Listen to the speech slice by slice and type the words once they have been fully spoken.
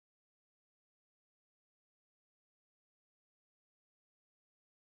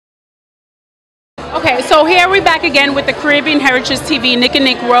Okay, so here we're back again with the Caribbean Heritage TV Nick and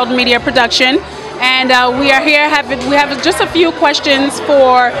Nick World Media Production, and we are here. We have just a few questions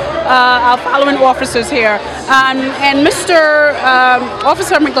for our following officers here, and Mr.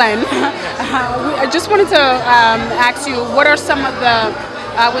 Officer McGlenn, I just wanted to ask you, what are some of the,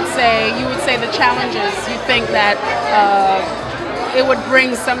 you would say the challenges you think that it would bring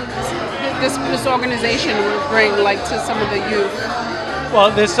this organization would bring, like, to some of the youth? Well,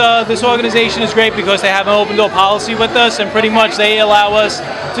 this organization is great because they have an open door policy with us, and pretty much they allow us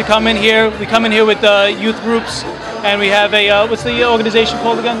to come in here. We come in here with youth groups, and we have a what's the organization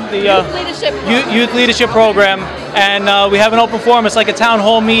called again? The Youth Leadership Program, and we have an open forum. It's like a town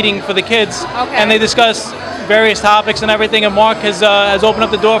hall meeting for the kids, and they discuss various topics and everything. And Mark has opened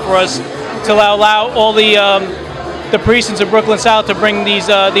up the door for us to allow all the precincts of Brooklyn South to bring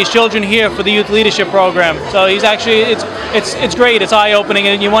these children here for the youth leadership program. So he's actually, it's great, it's eye-opening,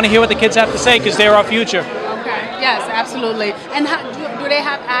 and you want to hear what the kids have to say because they're our future. Okay, yes, absolutely. And how, do they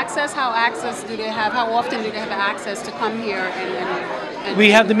have access? How do they have? How often do they have access to come here? And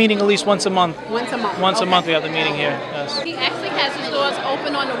we have the meeting at least once a month. Once a month. Once a month we have the meeting here. Yes. He actually has his doors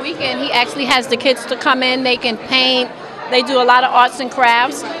open on the weekend. He actually has the kids to come in. They can paint. They do a lot of arts and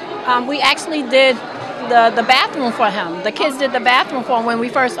crafts. We actually did the bathroom for him. The kids did the bathroom for him when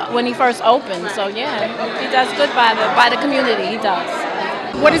he first opened. So yeah, he does good by the community. He does.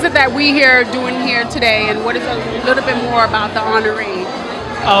 What is it that we here doing here today, and what is a little bit more about the honoree?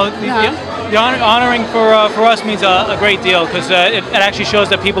 Oh, the honoring for us means a great deal because it actually shows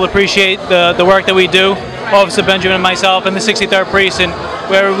that people appreciate the work that we do. Right. Officer Benjamin and myself and the 63rd Precinct,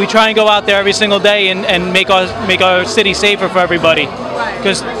 where we try and go out there every single day and make our city safer for everybody.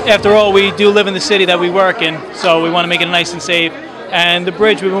 Because after all, we do live in the city that we work in, so we want to make it nice and safe. And the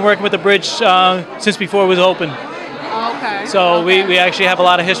bridge, we've been working with the bridge since before it was open. Okay. So we actually have a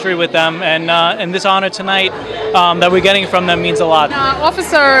lot of history with them, and this honor tonight that we're getting from them means a lot.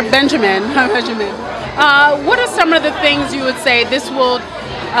 Officer Benjamin, what are some of the things you would say this will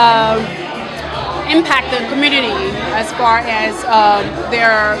impact the community as far as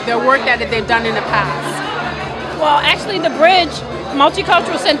their work that they've done in the past? Well, actually, the bridge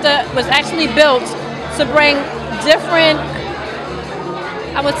Multicultural Center was actually built to bring different,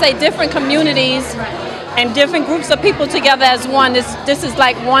 I would say, different communities and different groups of people together as one. This is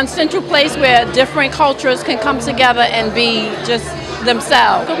like one central place where different cultures can come together and be just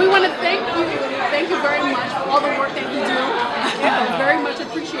themselves. So we want to thank you very much for all the work that you do. Yeah. Very much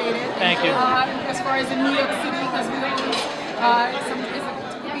appreciated. Thank you. As far as in New York City, because we always, it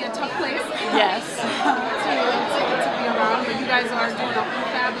can be a tough place. Yes. To be around, but you guys are doing a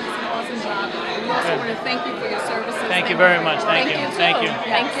fabulous and awesome job. We also want to thank you for your services. Thank you very much. Thank you. Thank you.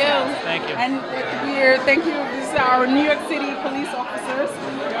 And thank you. This is our New York City police officers.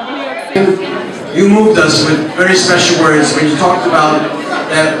 New York City. You moved us with very special words when you talked about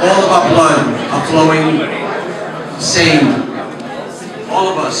that all of our blood are flowing same. All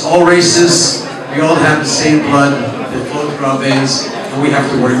of us, all races, we all have the same blood that flows through our veins, and we have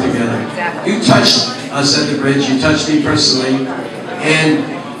to work together. You touched us at the bridge, you touched me personally, and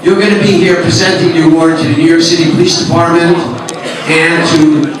you're going to be here presenting the award to the New York City Police Department and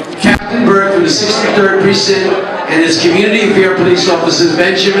to Captain Burke from the 63rd Precinct and his community affair police officers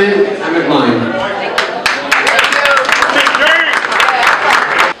Benjamin and McLean.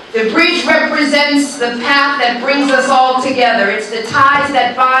 The bridge represents the path that brings us all together. It's the ties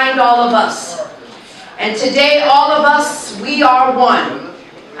that bind all of us. And today, all of us, we are one.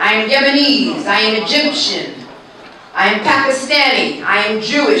 I am Yemenese, I am Egyptian, I am Pakistani, I am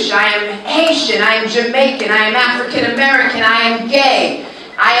Jewish, I am Haitian, I am Jamaican, I am African American, I am gay,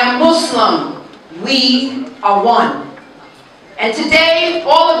 I am Muslim. We are one. And today,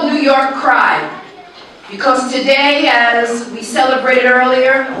 all of New York cried. Because today, as we celebrated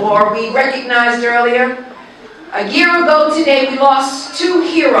earlier, or we recognized earlier, a year ago today we lost two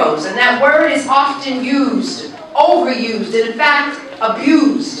heroes, and that word is often used, overused, and in fact,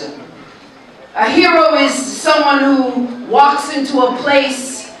 abused. A hero is someone who walks into a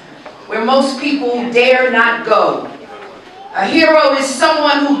place where most people dare not go. A hero is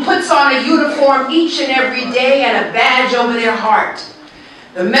someone who puts on a uniform each and every day and a badge over their heart.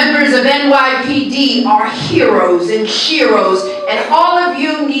 The members of NYPD are heroes and sheroes, and all of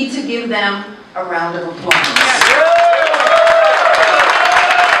you need to give them a round of applause.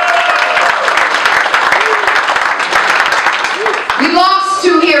 We lost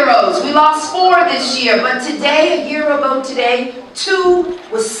two heroes. We lost four this year, but today, a year ago today, two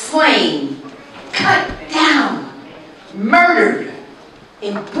was slain, cut down, murdered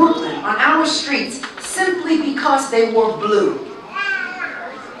in Brooklyn on our streets simply because they wore blue.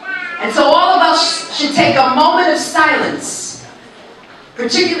 And so all of us should take a moment of silence,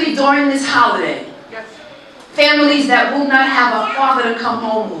 particularly during this holiday. Families that will not have a father to come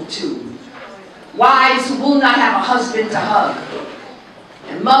home to. Wives who will not have a husband to hug.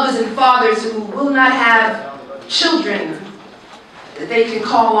 And mothers and fathers who will not have children that they can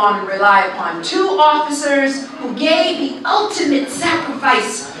call on and rely upon. 2 officers who gave the ultimate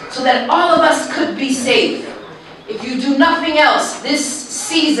sacrifice so that all of us could be safe. If you do nothing else this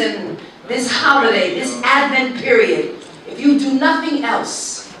season, this holiday, this Advent period, if you do nothing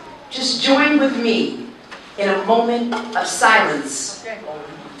else, just join with me in a moment of silence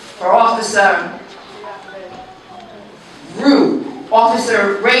for Officer Rue,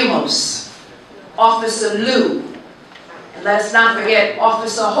 Officer Ramos, Officer Liu, and let us not forget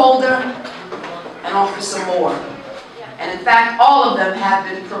Officer Holder and Officer Moore. And in fact, all of them have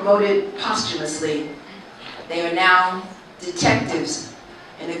been promoted posthumously. They are now detectives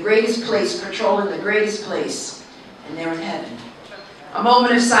in the greatest place, patrolling the greatest place, and they're in heaven. A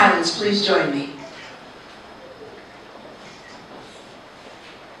moment of silence, please join me.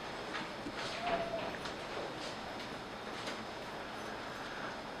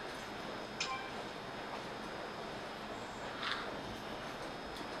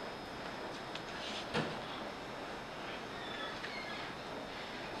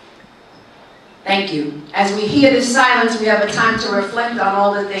 Thank you. As we hear this silence, we have a time to reflect on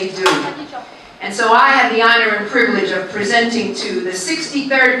all that they do. And so I have the honor and privilege of presenting to the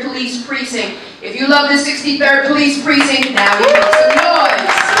 63rd Police Precinct. If you love the 63rd Police Precinct, now you make some noise.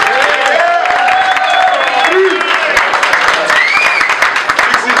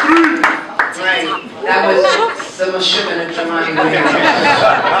 Right. That was the Meshuggah of Jamani.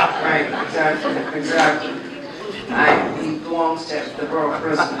 Right, exactly. He belongs to the borough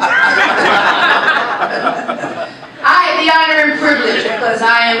prison. I have the honor and privilege, because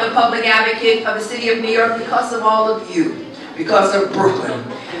I am a public advocate of the city of New York, because of all of you, because of Brooklyn.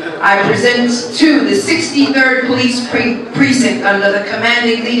 I present to the 63rd Police Precinct under the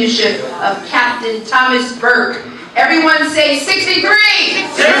commanding leadership of Captain Thomas Burke. Everyone say 63!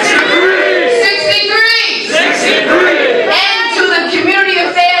 63! 63! 63! And to the community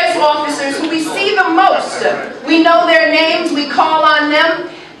affairs officers who we see the most. We know their names, we call on them.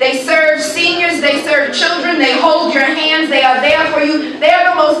 They serve seniors, they serve children, they hold your hands, they are there for you. They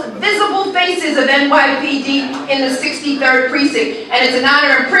are the most visible faces of NYPD in the 63rd Precinct. And it's an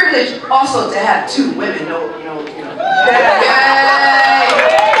honor and privilege also to have 2 women. Yay!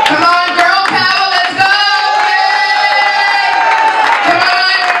 Come on, girl power, let's go! Yay! Come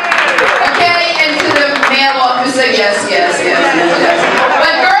on! Okay, and to the male officer, yes.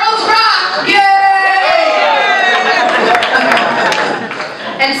 But girls rock! Yay!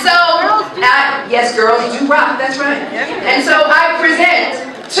 And so, yes, girls do rock, that's right. And so I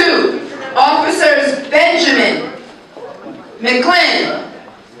present to Officers Benjamin, McClin,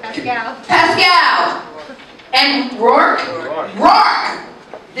 Pascal, and Rourke,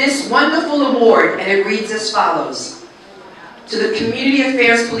 this wonderful award, and it reads as follows. To the Community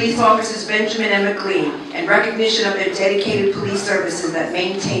Affairs Police Officers Benjamin and McLean, in recognition of their dedicated police services that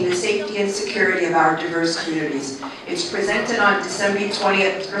maintain the safety and security of our diverse communities. It's presented on December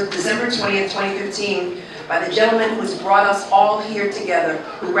 20th, 2015 by the gentleman who has brought us all here together,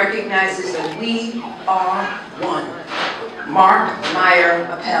 who recognizes that we are one. Mark Meyer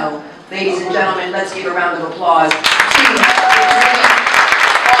Appel. Ladies and gentlemen, let's give a round of applause to the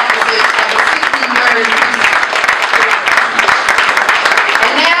officers of the 63rd Precinct.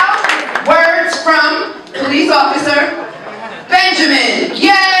 Words from Police Officer Benjamin.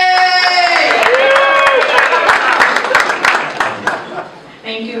 Yay!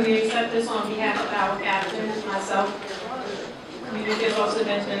 Thank you. We accept this on behalf of our captain, myself, Community Affairs Officer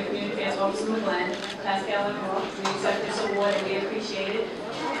Benjamin, and Community Affairs Officer McGlenn, Pascal and Rourke. We accept this award and we appreciate it.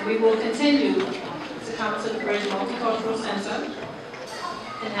 And we will continue to come to the Bridge Multicultural Center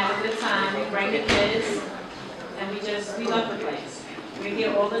and have a good time. We bring the kids and we love the place. We're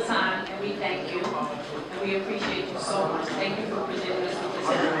here all the time, and we thank you, and we appreciate you so much. Thank you for presenting us with this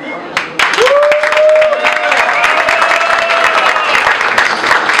award.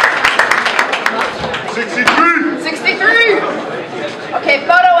 63! 63! Okay,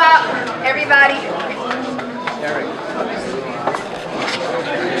 photo out, everybody.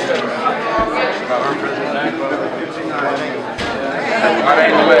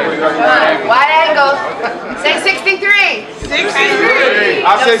 Wide angle. Say 63. 63. I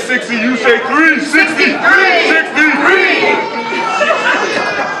say 60, you say 3. 63. 63.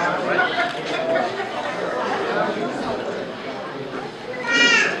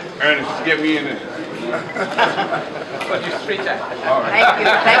 Ernest, get me in there. Thank you.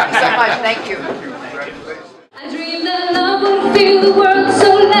 Thank you so much. Thank you. I dream that love would fill the world, so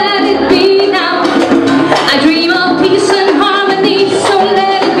let it be now. I dream of peace and harmony, so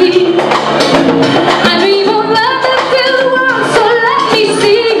let it be. I dream of love that fill the world, so let me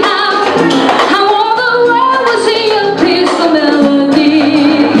see how all the world will sing your peaceful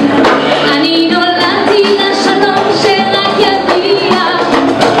melody. Anino latina shalom shela yadia.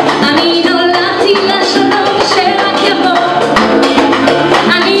 Anino latina shalom shela yamo.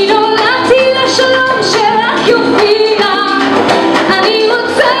 Anino latina shalom shela yufia. Anino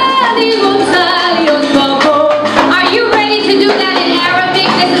tali yotoko. Are you ready to do that in Arabic?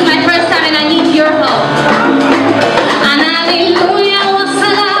 This is my first time and I need your help. Hallelujah wa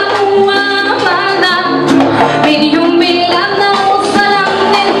salamu wa amana. Bidiyum bilana wa salam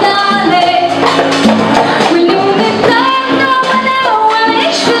nidale. Wilum nidana wa nawa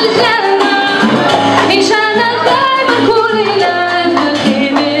ish fil janna. Inshallah daima kulina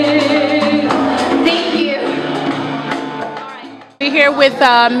nakine. Thank you. We're here with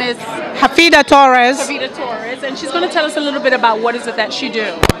Miss Hafida Torres. Vida Torres, and she's going to tell us a little bit about what is it that she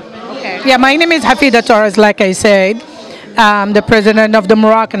do. Okay. Yeah, my name is Hafida Torres, like I said. I'm the president of the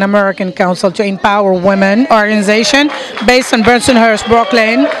Moroccan American Council to Empower Women organization based in Bensonhurst,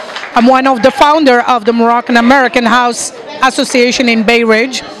 Brooklyn. I'm one of the founder of the Moroccan American House Association in Bay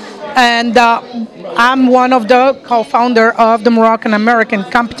Ridge, and I'm one of the co-founder of the Moroccan American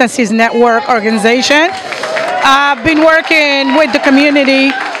Competencies Network organization. I've been working with the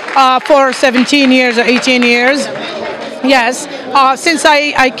community for 17 years or 18 years. Yes, since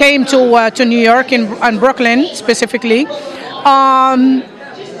I came to New York and Brooklyn specifically,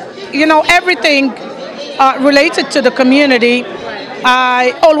 you know, everything related to the community,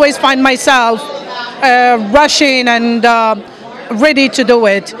 I always find myself rushing and ready to do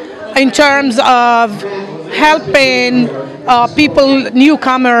it in terms of helping people,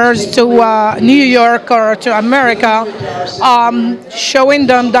 newcomers to New York or to America, showing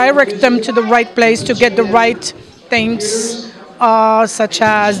them, direct them to the right place to get the right things, such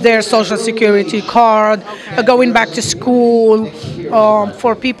as their social security card, going back to school.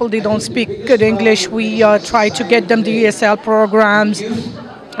 For people that don't speak good English, we try to get them the ESL programs,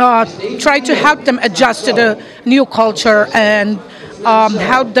 try to help them adjust to the new culture and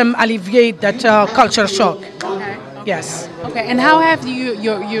help them alleviate that culture shock. Okay. Yes. Okay. And how have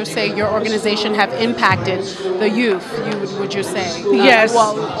you say your organization have impacted the youth? Would you say? Yes.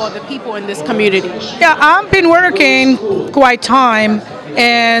 Or the people in this community? Yeah, I've been working quite time,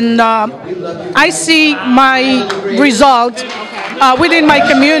 and I see my result within my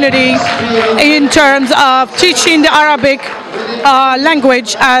community in terms of teaching the Arabic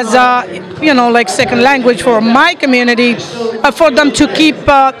language as you know, like second language for my community, for them to keep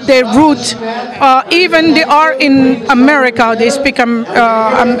their root. Even they are in America, they speak I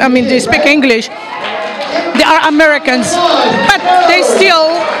mean they speak English. They are Americans, but they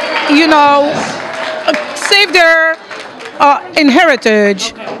still, you know, save their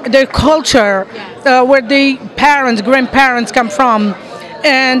heritage, their culture, where the parents, grandparents come from.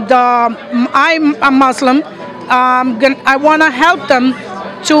 And I'm a Muslim. I want to help them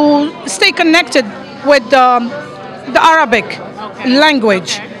to stay connected with the Arabic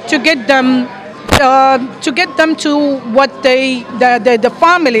language, to get them to what the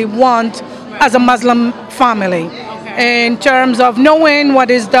family want as a Muslim family, in terms of knowing what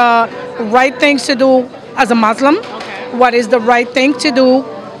is the right things to do as a Muslim, what is the right thing to do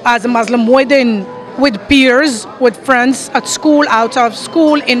as a Muslim with peers, with friends, at school, out of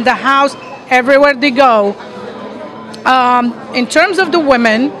school, in the house, everywhere they go. In terms of the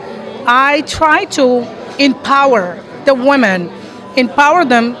women, I try to empower the women, empower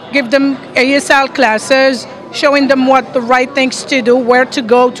them, give them ASL classes, showing them what the right things to do, where to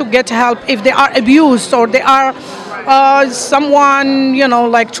go to get help if they are abused or they are someone, you know,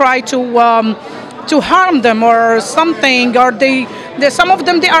 like try to harm them or something, or some of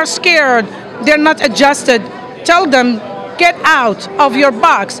them, they are scared, they're not adjusted. Tell them, get out of your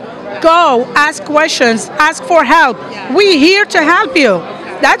box, go ask questions, ask for help. We're here to help you.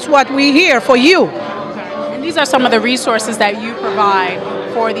 That's what we're here for you. And these are some of the resources that you provide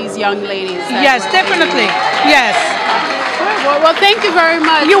for these young ladies. Yes, definitely. Yes. Well, thank you very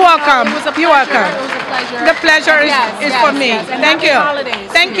much. You're welcome. It was a pleasure. You're welcome. It was a pleasure. The pleasure is for me. Yes. And Thank happy you. holidays.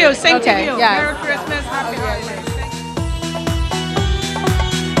 Thank you. Same to Okay, you. yes. Merry Christmas.